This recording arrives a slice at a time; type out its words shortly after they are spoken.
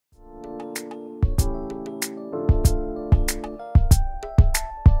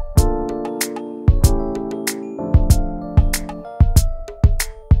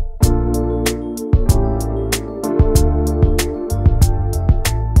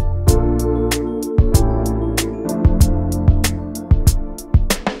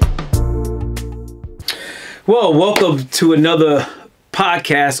Well, welcome to another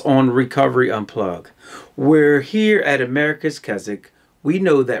podcast on Recovery Unplugged. We're here at America's Keswick. We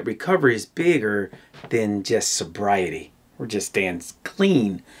know that recovery is bigger than just sobriety. We're just staying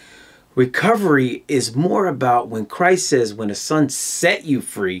clean. Recovery is more about when Christ says, when the Son set you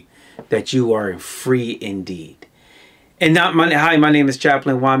free, that you are free indeed. And hi, my name is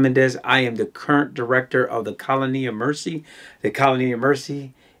Chaplain Juan Mendez. I am the current director of the Colony of Mercy. The Colony of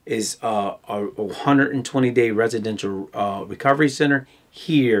Mercy is a 120-day residential recovery center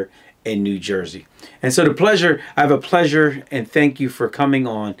here in New Jersey. And so I have a pleasure and thank you for coming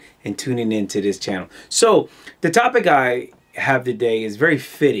on and tuning into this channel. So the topic I have today is very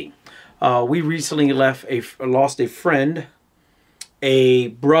fitting. We recently lost a friend, a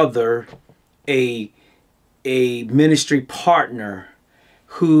brother, a ministry partner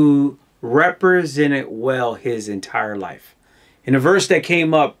who represented well his entire life. And a verse that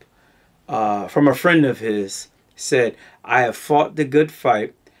came up from a friend of his said, I have fought the good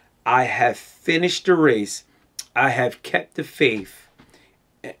fight. I have finished the race. I have kept the faith.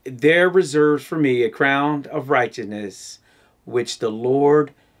 There reserves for me a crown of righteousness, which the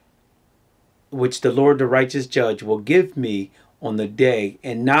Lord, the righteous judge, will give me on the day,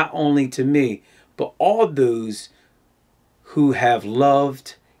 and not only to me, but all those who have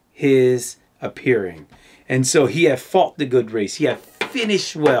loved his appearing. And so he had fought the good race. He had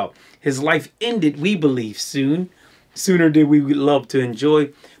finished well. His life ended, we believe, sooner than we would love to enjoy.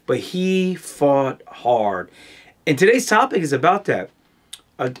 But he fought hard. And today's topic is about that.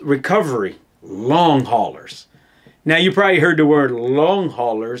 Recovery, long haulers. Now, you probably heard the word long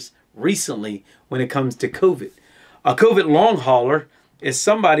haulers recently when it comes to COVID. A COVID long hauler is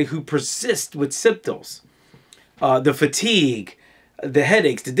somebody who persists with symptoms. The fatigue, the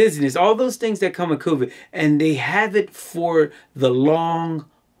headaches, the dizziness, all those things that come with COVID, and they have it for the long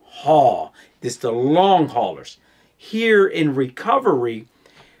haul. It's the long haulers. Here in recovery,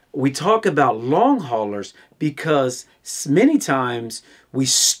 we talk about long haulers because many times we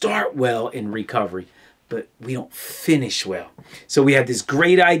start well in recovery, but we don't finish well. So we have this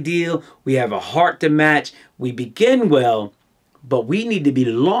great ideal, we have a heart to match, we begin well, but we need to be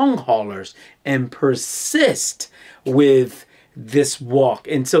long haulers and persist with this walk.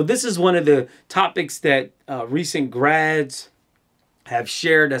 And so this is one of the topics that recent grads have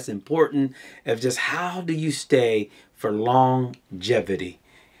shared that's important, of just how do you stay for longevity.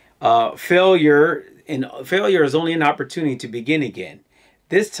 Failure is only an opportunity to begin again.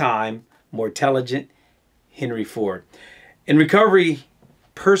 This time, more intelligent, Henry Ford. In recovery,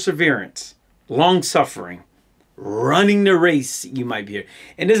 perseverance, long suffering, running the race, you might be here.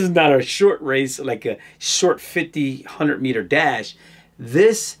 And this is not a short race, like a short 50, 100-meter dash.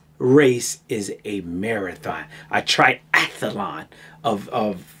 This race is a marathon, a triathlon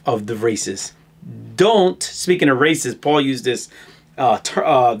of the races. Speaking of races, Paul used this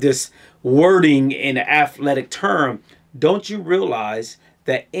this wording in an athletic term. Don't you realize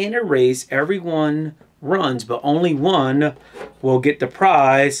that in a race, everyone runs, but only one will get the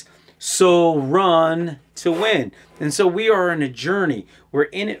prize? So run to win. And so we are in a journey. We're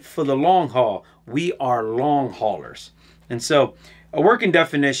in it for the long haul. We are long haulers. And so a working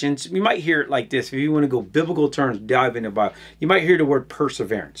definitions, you might hear it like this. If you want to go biblical terms, dive into the Bible, you might hear the word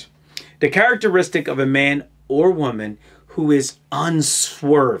perseverance. The characteristic of a man or woman who is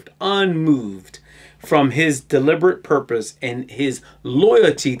unswerved, unmoved from his deliberate purpose and his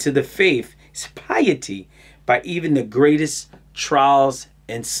loyalty to the faith, his piety, by even the greatest trials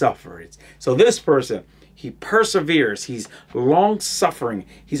and sufferings. So this person, he perseveres. He's long suffering.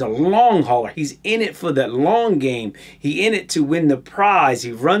 He's a long hauler. He's in it for that long game. He in it to win the prize.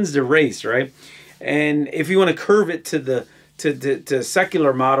 He runs the race, right? And if you want to curve it to the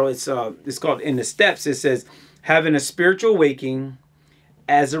secular model, it's called in the steps. It says having a spiritual awakening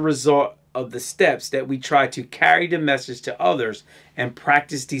as a result of the steps that we try to carry the message to others and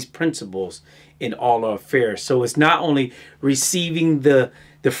practice these principles in all our affairs. So it's not only receiving the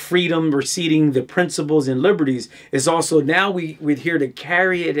freedom, receiving the principles and liberties, it's also now we're here to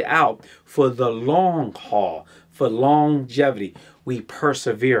carry it out for the long haul, for longevity. We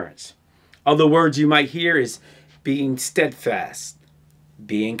perseverance. Other words you might hear is being steadfast,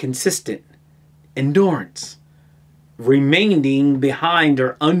 being consistent, endurance, remaining behind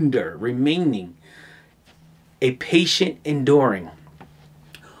or under, remaining, a patient enduring,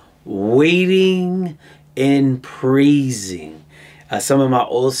 waiting and praising. Some of my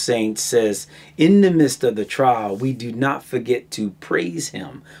old saints says, in the midst of the trial, we do not forget to praise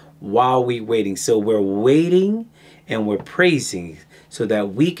him while we're waiting. So we're waiting and we're praising so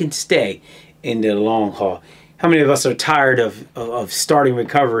that we can stay in the long haul. How many of us are tired of starting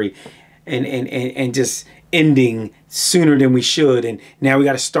recovery and just ending sooner than we should, and now we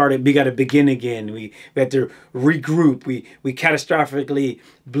got to start it. We got to begin again. We have to regroup. We catastrophically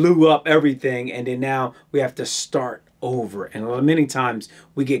blew up everything, and then now we have to start over. And many times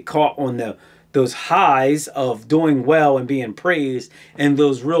we get caught on those highs of doing well and being praised, and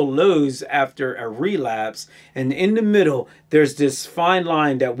those real lows after a relapse. And in the middle, there's this fine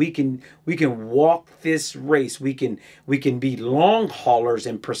line that we can walk this race. We can be long haulers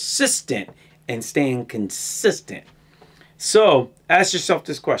and persistent and staying consistent. So ask yourself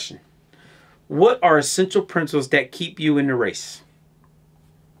this question: what are essential principles that keep you in the race?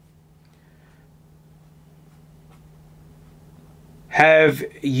 Have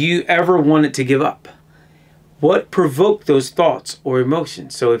you ever wanted to give up? What provoked those thoughts or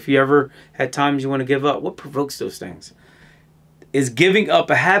emotions? So if you ever had times you want to give up, what provokes those things? Is giving up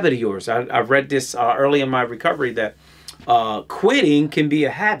a habit of yours? I've read this early in my recovery that quitting can be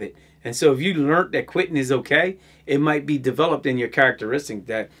a habit. And so if you learned that quitting is okay, it might be developed in your characteristic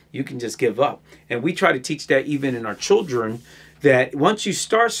that you can just give up. And we try to teach that even in our children, that once you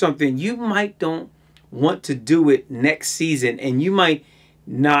start something, you might don't want to do it next season, and you might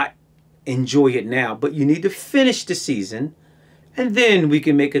not enjoy it now, but you need to finish the season, and then we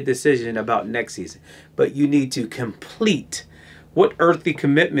can make a decision about next season. But you need to complete. What earthly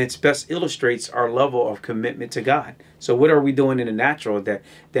commitments best illustrates our level of commitment to God? So what are we doing in the natural that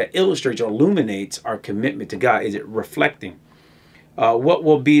illustrates or illuminates our commitment to God? Is it reflecting? What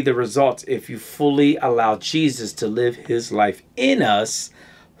will be the results if you fully allow Jesus to live his life in us,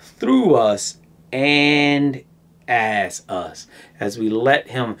 through us, and as us? As we let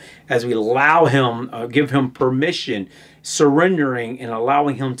him, as we allow him, give him permission, surrendering and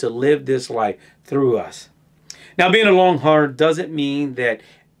allowing him to live this life through us. Now, being a long hauler doesn't mean that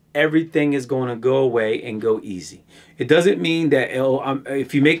everything is going to go away and go easy. It doesn't mean that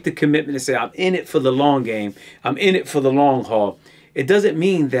if you make the commitment to say, I'm in it for the long game, I'm in it for the long haul, it doesn't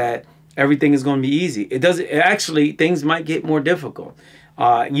mean that everything is going to be easy. It doesn't. Actually, things might get more difficult.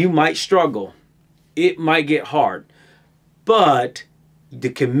 You might struggle. It might get hard. But the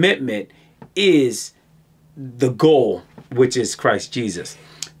commitment is the goal, which is Christ Jesus.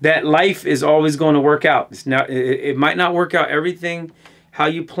 That life is always going to work out. It's not, it might not work out everything how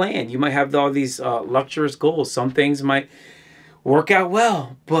you plan. You might have all these luxurious goals. Some things might work out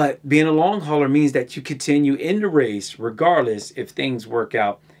well, but being a long hauler means that you continue in the race regardless if things work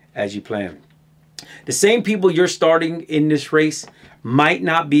out as you plan. The same people you're starting in this race might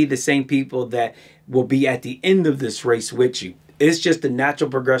not be the same people that will be at the end of this race with you. It's just the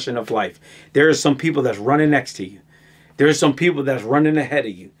natural progression of life. There are some people that's running next to you. There's some people that's running ahead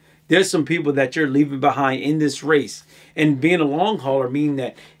of you. There's some people that you're leaving behind in this race. And being a long hauler means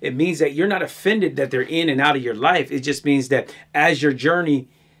that you're not offended that they're in and out of your life. It just means that as your journey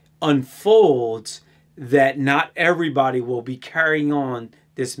unfolds, that not everybody will be carrying on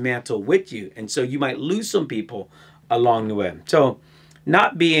this mantle with you. And so you might lose some people along the way. So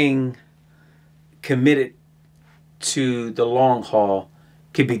not being committed to the long haul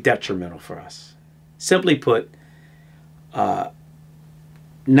can be detrimental for us. Simply put,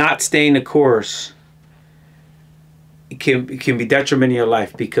 not staying the course can be detrimental in your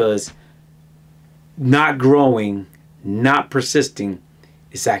life, because not growing, not persisting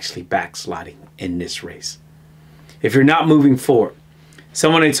is actually backsliding in this race. If you're not moving forward,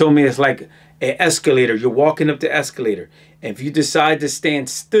 someone had told me it's like an escalator. You're walking up the escalator, and if you decide to stand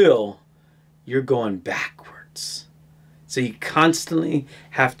still, you're going backwards. So you constantly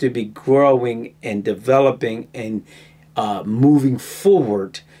have to be growing and developing and moving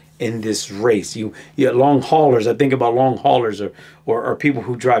forward in this race. You long haulers, I think about long haulers or people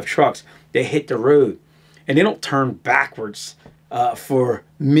who drive trucks. They hit the road and they don't turn backwards for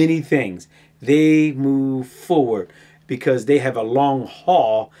many things. They move forward because they have a long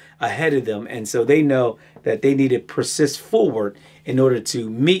haul ahead of them, and so they know that they need to persist forward in order to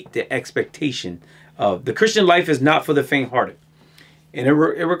meet the expectation of the Christian life. Is not for the faint-hearted, and it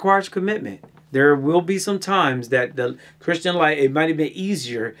requires commitment. There will be some times that the Christian life, it might have been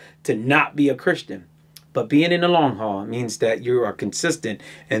easier to not be a Christian. But being in the long haul means that you are consistent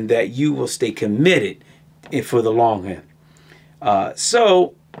and that you will stay committed for the long haul.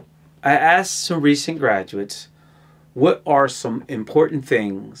 So I asked some recent graduates, what are some important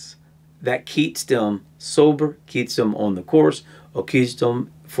things that keeps them sober, keeps them on the course, or keeps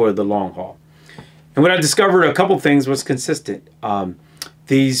them for the long haul? And what I discovered, a couple things was consistent.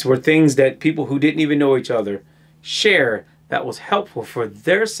 These were things that people who didn't even know each other share that was helpful for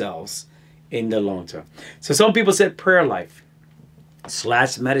themselves in the long term. So some people said prayer life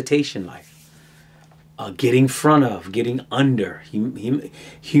 / meditation life, getting front of, getting under,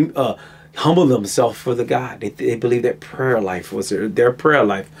 humble themselves for the God. They believe that their prayer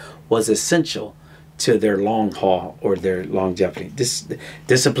life was essential to their long haul or their longevity.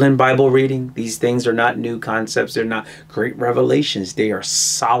 Disciplined Bible reading, these things are not new concepts. They're not great revelations. They are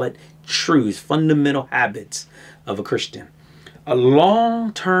solid truths, fundamental habits of a Christian. A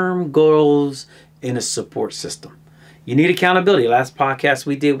long-term goals in a support system. You need accountability. Last podcast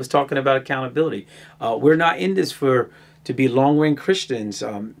we did was talking about accountability. We're not in this to be long-range Christians.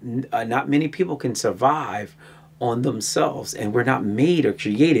 Not many people can survive on themselves, and we're not made or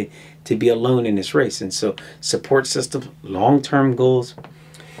created to be alone in this race. And so support systems, long-term goals,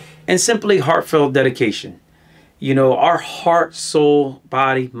 and simply heartfelt dedication. You know, our heart, soul,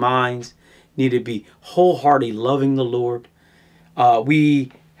 body, minds need to be wholeheartedly loving the Lord.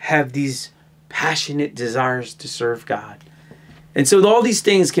 We have these passionate desires to serve God. And so all these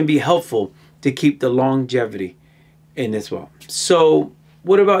things can be helpful to keep the longevity in this world. So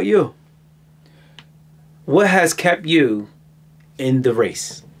what about you? What has kept you in the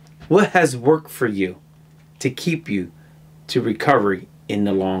race? What has worked for you to keep you to recovery in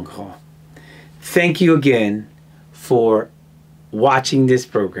the long haul? Thank you again for watching this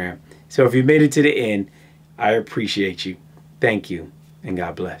program. So if you made it to the end, I appreciate you. Thank you, and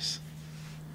God bless.